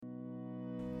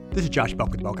This is Josh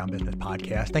Belk with the Belk on Business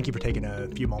Podcast. Thank you for taking a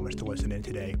few moments to listen in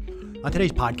today. On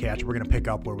today's podcast, we're going to pick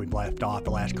up where we've left off the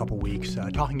last couple weeks,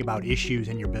 talking about issues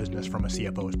in your business from a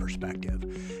CFO's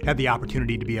perspective. Have the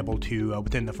opportunity to be able to,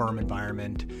 within the firm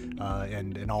environment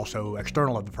and also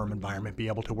external of the firm environment, be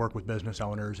able to work with business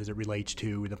owners as it relates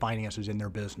to the finances in their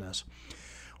business.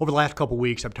 Over the last couple of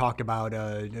weeks, I've talked about,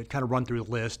 kind of run through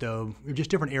the list of just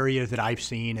different areas that I've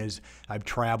seen as I've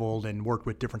traveled and worked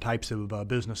with different types of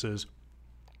businesses.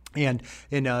 And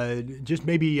just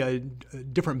maybe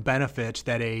different benefits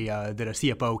that a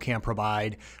CFO can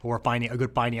provide, or a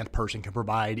good finance person can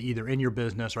provide, either in your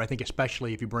business, or I think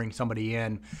especially if you bring somebody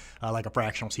in like a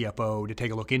fractional CFO to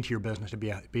take a look into your business to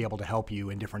be able to help you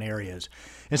in different areas.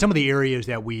 And some of the areas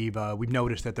that we've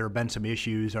noticed that there have been some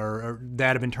issues are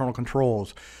that of internal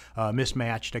controls,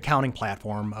 mismatched accounting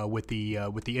platform with the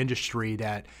industry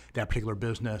that particular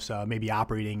business may be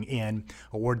operating in,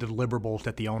 or the deliverables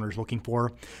that the owner is looking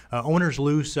for. Owners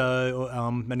loose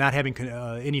and not having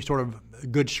any sort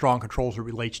of good, strong controls that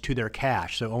relates to their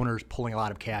cash. So owners pulling a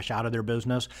lot of cash out of their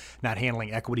business, not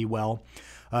handling equity well,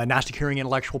 not securing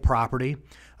intellectual property,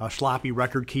 sloppy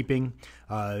record keeping,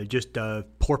 just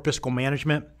poor fiscal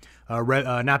management,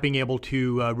 not being able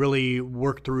to really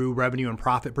work through revenue and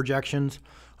profit projections,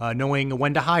 knowing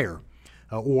when to hire.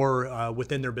 Or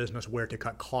within their business where to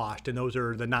cut cost. And those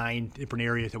are the 9 different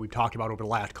areas that we've talked about over the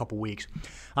last couple weeks.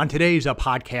 On today's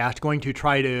podcast, going to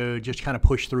try to just kind of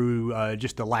push through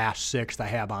just the last 6 I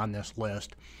have on this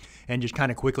list and just kind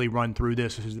of quickly run through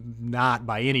this. This is not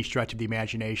by any stretch of the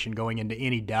imagination going into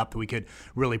any depth. We could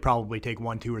really probably take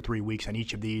 1, 2, or 3 weeks on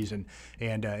each of these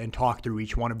and talk through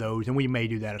each one of those. And we may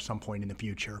do that at some point in the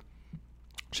future.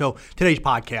 So today's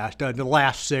podcast, the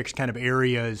last 6 kind of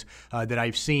areas that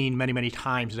I've seen many, many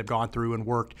times as I've gone through and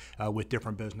worked with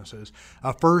different businesses.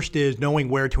 First is knowing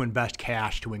where to invest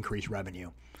cash to increase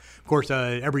revenue. Of course,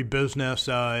 every business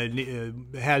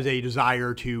has a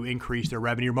desire to increase their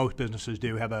revenue. Most businesses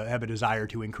do have a desire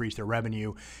to increase their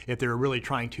revenue if they're really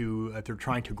trying to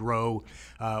grow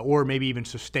or maybe even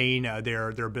sustain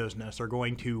their business. They're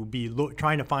going to be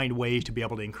trying to find ways to be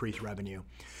able to increase revenue.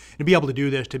 To be able to do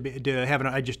this,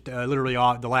 I just literally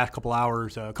the last couple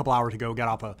hours ago got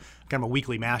off a kind of a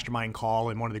weekly mastermind call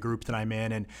in one of the groups that I'm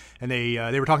in, and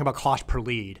they were talking about cost per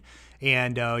lead.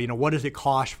 And what does it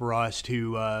cost for us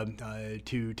to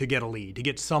get a lead, to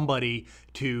get somebody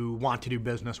to want to do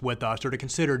business with us or to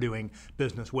consider doing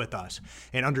business with us,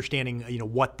 and understanding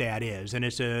what that is. And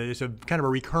it's a kind of a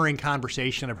recurring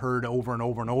conversation I've heard over and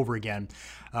over and over again.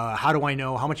 How do I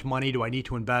know how much money do I need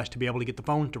to invest to be able to get the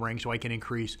phone to ring so I can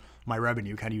increase my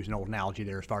revenue? Kind of use an old analogy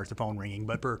there as far as the phone ringing,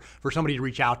 but for somebody to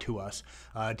reach out to us,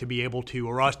 to be able to,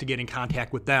 or us to get in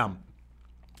contact with them,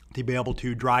 to be able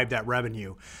to drive that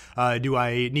revenue. Do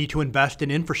I need to invest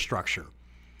in infrastructure?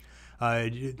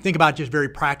 Think about just very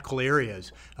practical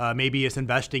areas. Maybe it's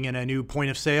investing in a new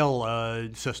point of sale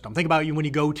system. Think about when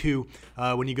you go to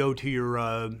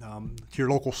your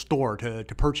local store to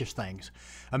purchase things.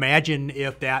 Imagine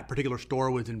if that particular store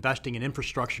was investing in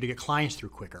infrastructure to get clients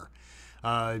through quicker.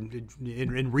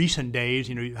 In recent days,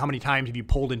 how many times have you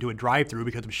pulled into a drive-through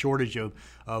because of a shortage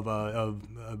of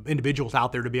individuals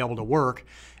out there to be able to work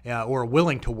or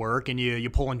willing to work, and you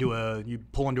pull into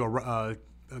a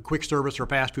quick service or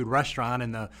fast food restaurant,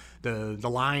 and the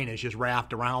line is just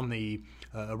wrapped around the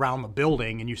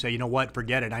building, and you say, you know what,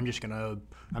 forget it. I'm just gonna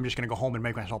go home and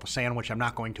make myself a sandwich. I'm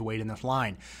not going to wait in this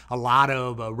line. A lot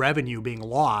of revenue being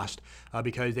lost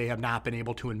because they have not been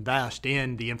able to invest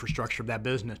in the infrastructure of that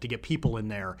business to get people in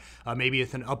there. Maybe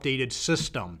it's an updated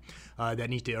system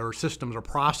or systems or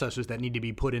processes that need to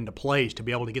be put into place to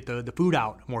be able to get the food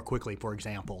out more quickly, for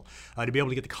example, to be able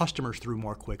to get the customers through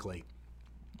more quickly.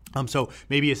 So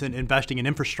maybe it's investing in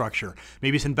infrastructure.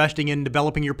 Maybe it's investing in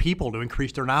developing your people to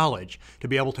increase their knowledge, to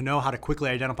be able to know how to quickly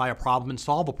identify a problem and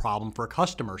solve a problem for a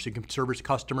customer so you can service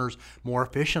customers more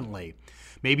efficiently.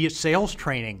 Maybe it's sales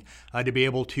training to be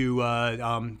able to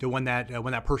when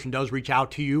that person does reach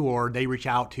out to you or they reach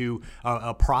out to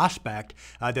a prospect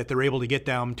that they're able to get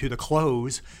them to the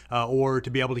close or to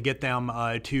be able to get them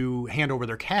to hand over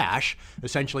their cash.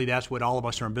 Essentially, that's what all of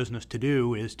us are in business to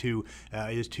do is to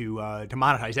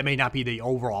monetize. That may not be the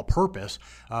overall purpose,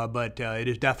 but it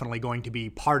is definitely going to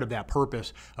be part of that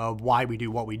purpose of why we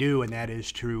do what we do, and that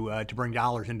is to bring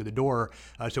dollars into the door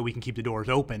so we can keep the doors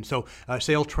open. So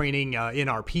sales training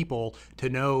in our people to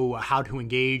know how to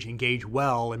engage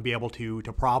well, and be able to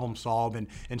problem solve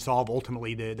and solve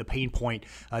ultimately the pain point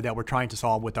that we're trying to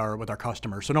solve with our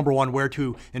customers. So number one, where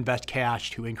to invest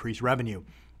cash to increase revenue.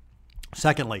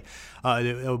 Secondly,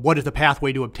 what is the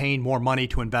pathway to obtain more money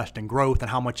to invest in growth, and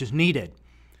how much is needed?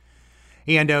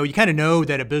 And you kind of know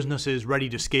that a business is ready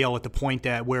to scale at the point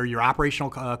that where your operational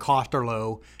costs are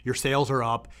low, your sales are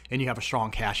up, and you have a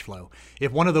strong cash flow.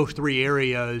 If one of those three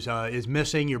areas is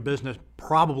missing, your business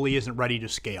probably isn't ready to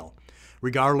scale.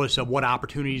 Regardless of what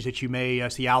opportunities that you may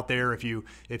see out there, if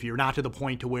you're not to the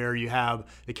point to where you have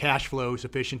the cash flow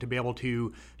sufficient to be able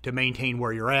to maintain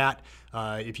where you're at,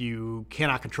 if you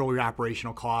cannot control your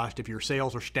operational cost, if your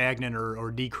sales are stagnant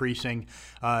or decreasing,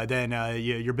 then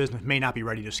your business may not be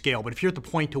ready to scale. But if you're at the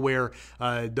point to where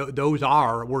those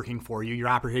are working for you, your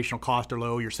operational costs are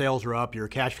low, your sales are up, your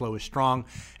cash flow is strong,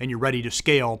 and you're ready to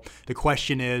scale, the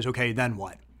question is, okay, then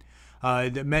what?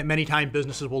 Many times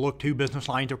businesses will look to business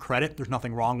lines of credit. There's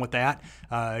nothing wrong with that,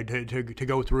 to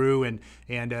go through and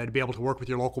to be able to work with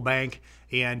your local bank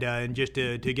and just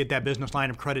to get that business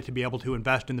line of credit to be able to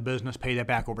invest in the business, pay that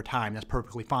back over time. That's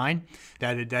perfectly fine.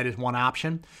 That is one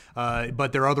option.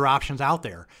 But there are other options out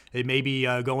there. It may be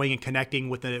going and connecting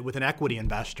with an equity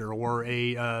investor or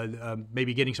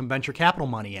maybe getting some venture capital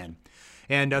money in.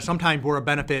 And sometimes where a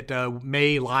benefit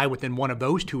may lie within one of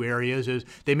those two areas is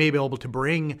they may be able to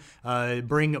bring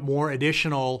more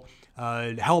additional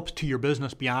helps to your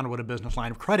business beyond what a business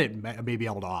line of credit may be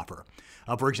able to offer.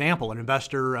 For example, an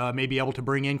investor may be able to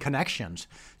bring in connections.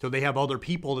 So they have other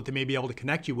people that they may be able to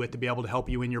connect you with to be able to help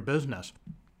you in your business.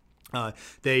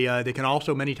 They can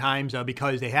also many times,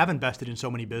 because they have invested in so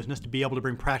many business, to be able to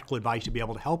bring practical advice to be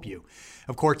able to help you.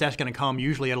 Of course, that's going to come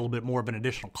usually at a little bit more of an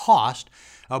additional cost,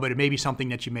 but it may be something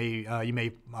that you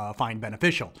may find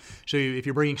beneficial. So if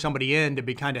you're bringing somebody in to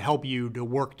be kind of help you to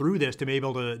work through this, they may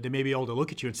be able to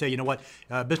look at you and say, you know what,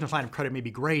 business line of credit may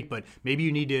be great, but maybe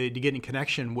you need to get in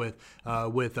connection with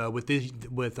a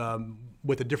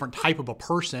different type of a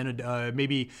person,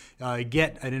 maybe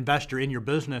get an investor in your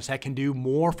business that can do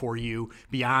more for you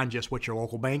beyond just what your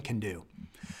local bank can do.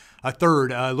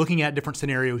 Third, looking at different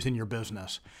scenarios in your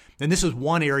business. And this is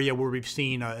one area where we've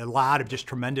seen a lot of just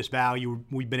tremendous value.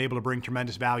 We've been able to bring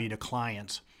tremendous value to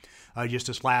clients. Just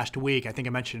this last week, I think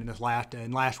I mentioned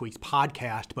in last week's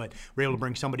podcast, but we were able to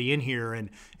bring somebody in here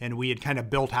and we had kind of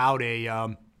built out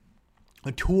a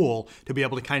tool to be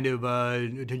able to kind of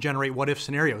to generate what-if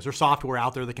scenarios. There's software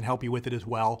out there that can help you with it as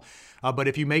well. But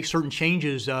if you make certain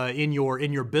changes in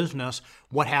your business,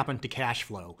 what happened to cash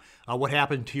flow? What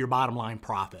happened to your bottom line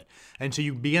profit? And so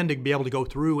you begin to be able to go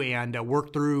through and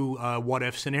work through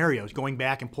what-if scenarios, going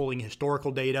back and pulling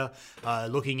historical data,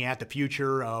 looking at the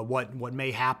future, what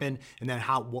may happen, and then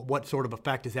what sort of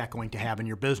effect is that going to have in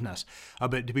your business.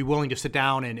 But to be willing to sit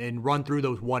down and run through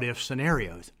those what-if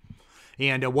scenarios.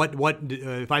 And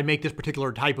if I make this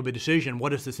particular type of a decision,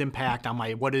 what is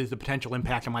what is the potential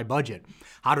impact on my budget?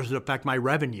 How does it affect my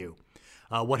revenue?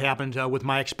 What happens with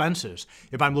my expenses?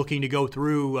 If I'm looking to go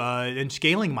through and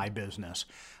scaling my business,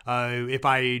 if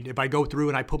I go through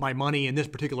and I put my money in this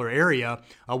particular area,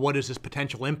 what is this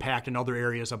potential impact in other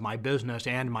areas of my business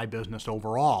and my business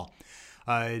overall?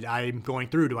 I'm going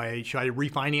through, should I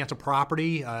refinance a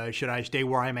property? Should I stay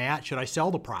where I'm at? Should I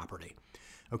sell the property?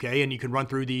 Okay, and you can run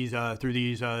through these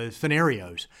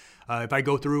scenarios. If I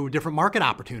go through different market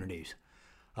opportunities,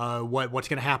 what's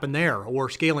going to happen there, or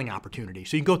scaling opportunities.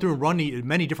 So you can go through and run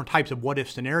many different types of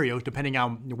what-if scenarios depending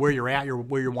on where you're at,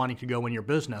 where you're wanting to go in your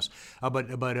business.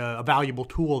 But a valuable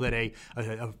tool that a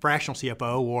fractional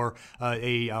CFO or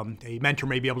a mentor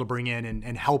may be able to bring in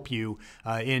and help you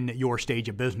in your stage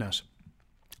of business.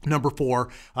 Number 4,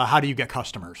 how do you get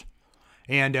customers?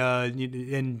 And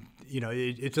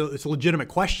it's a legitimate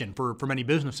question for many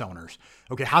business owners.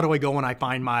 Okay, how do I go and I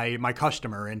find my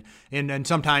customer? And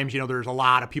sometimes, there's a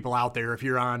lot of people out there. If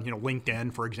you're on,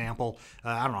 LinkedIn, for example,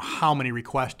 I don't know how many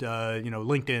requests,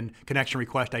 LinkedIn connection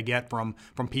requests I get from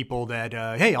people that,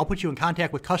 hey, I'll put you in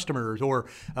contact with customers, or,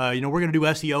 we're going to do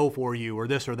SEO for you, or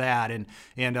this or that.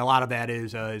 And a lot of that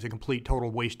is a complete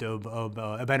total waste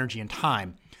of energy and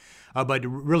time. But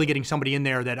really getting somebody in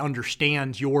there that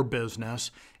understands your business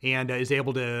and is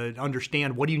able to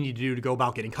understand what do you need to do to go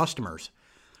about getting customers.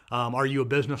 Are you a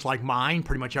business like mine?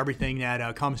 Pretty much everything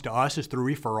that comes to us is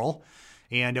through referral,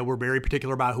 and we're very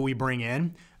particular about who we bring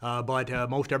in. But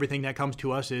most everything that comes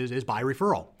to us is by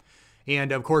referral.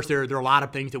 And of course, there are a lot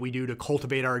of things that we do to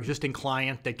cultivate our existing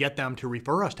clients that get them to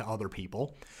refer us to other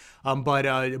people. But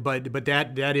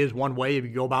that is one way if you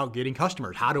go about getting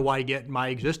customers. How do I get my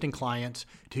existing clients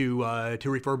to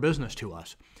refer business to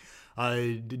us?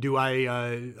 Do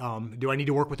I need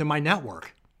to work within my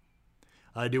network?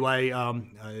 Do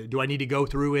I need to go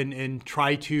through and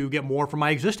try to get more from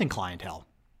my existing clientele,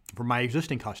 from my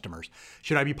existing customers?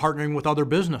 Should I be partnering with other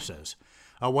businesses?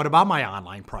 What about my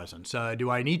online presence?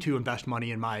 Do I need to invest money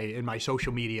in my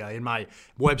social media, in my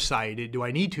website? Do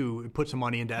I need to put some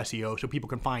money into SEO so people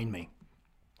can find me?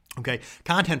 Okay,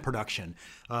 content production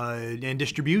and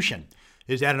distribution.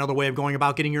 Is that another way of going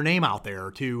about getting your name out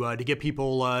there to get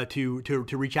people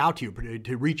to reach out to you,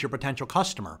 to reach your potential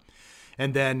customer?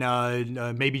 And then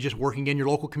maybe just working in your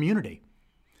local community.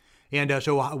 And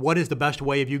so what is the best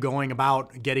way of you going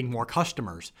about getting more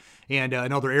customers? And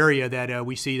another area that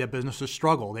we see that businesses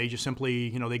struggle, they just simply,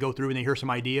 they go through and they hear some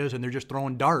ideas and they're just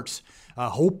throwing darts,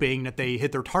 hoping that they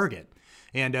hit their target.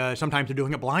 And sometimes they're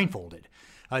doing it blindfolded.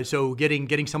 So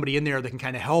getting somebody in there that can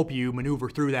kind of help you maneuver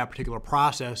through that particular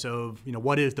process of,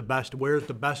 what is the best, where's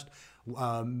the best,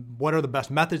 what are the best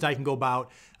methods I can go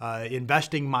about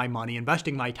investing my money,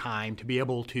 investing my time to be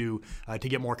able to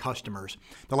get more customers.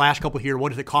 The last couple here, what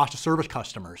does it cost to service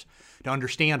customers? To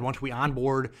understand once we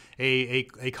onboard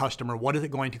a customer, what is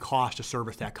it going to cost to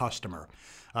service that customer?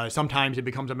 Sometimes it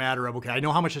becomes a matter of, okay, I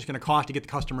know how much it's going to cost to get the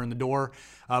customer in the door,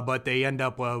 but they end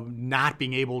up not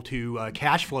being able to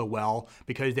cash flow well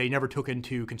because they never took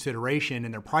into consideration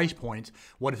in their price points,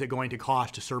 what is it going to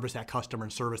cost to service that customer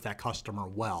and service that customer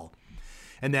well?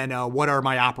 And then what are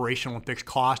my operational and fixed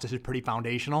costs? This is pretty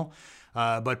foundational.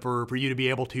 But for you to be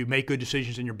able to make good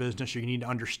decisions in your business, you need to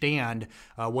understand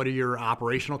what are your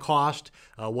operational costs,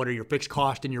 what are your fixed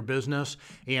costs in your business,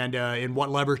 and what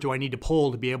levers do I need to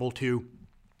pull to be able to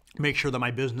make sure that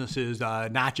my business is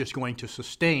not just going to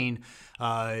sustain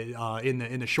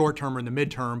in the short term or in the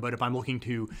midterm, but if I'm looking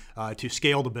to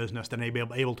scale the business, then I'll be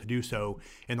able to do so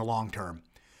in the long term.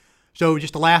 So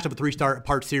just the last of a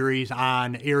three-part series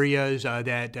on areas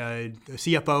that a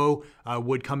CFO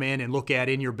would come in and look at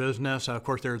in your business. Of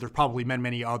course, there's probably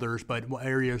many others, but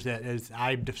areas that as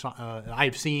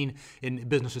I've seen in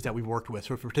businesses that we've worked with.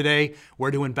 So for today,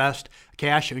 where to invest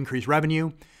cash to increase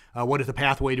revenue. What is the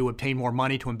pathway to obtain more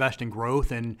money to invest in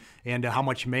growth, and how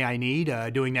much may I need?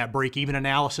 Doing that break-even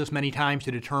analysis many times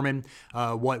to determine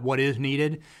what is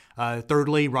needed.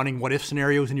 Thirdly, running what-if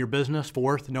scenarios in your business.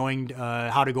 Fourth, knowing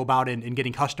how to go about in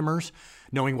getting customers,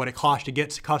 knowing what it costs to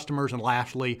get customers. And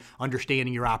lastly,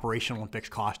 understanding your operational and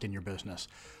fixed cost in your business.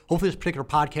 Hopefully this particular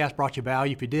podcast brought you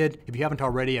value. If you did, if you haven't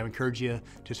already, I encourage you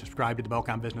to subscribe to the Belk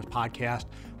on Business podcast.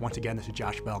 Once again, this is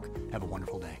Josh Belk. Have a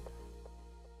wonderful day.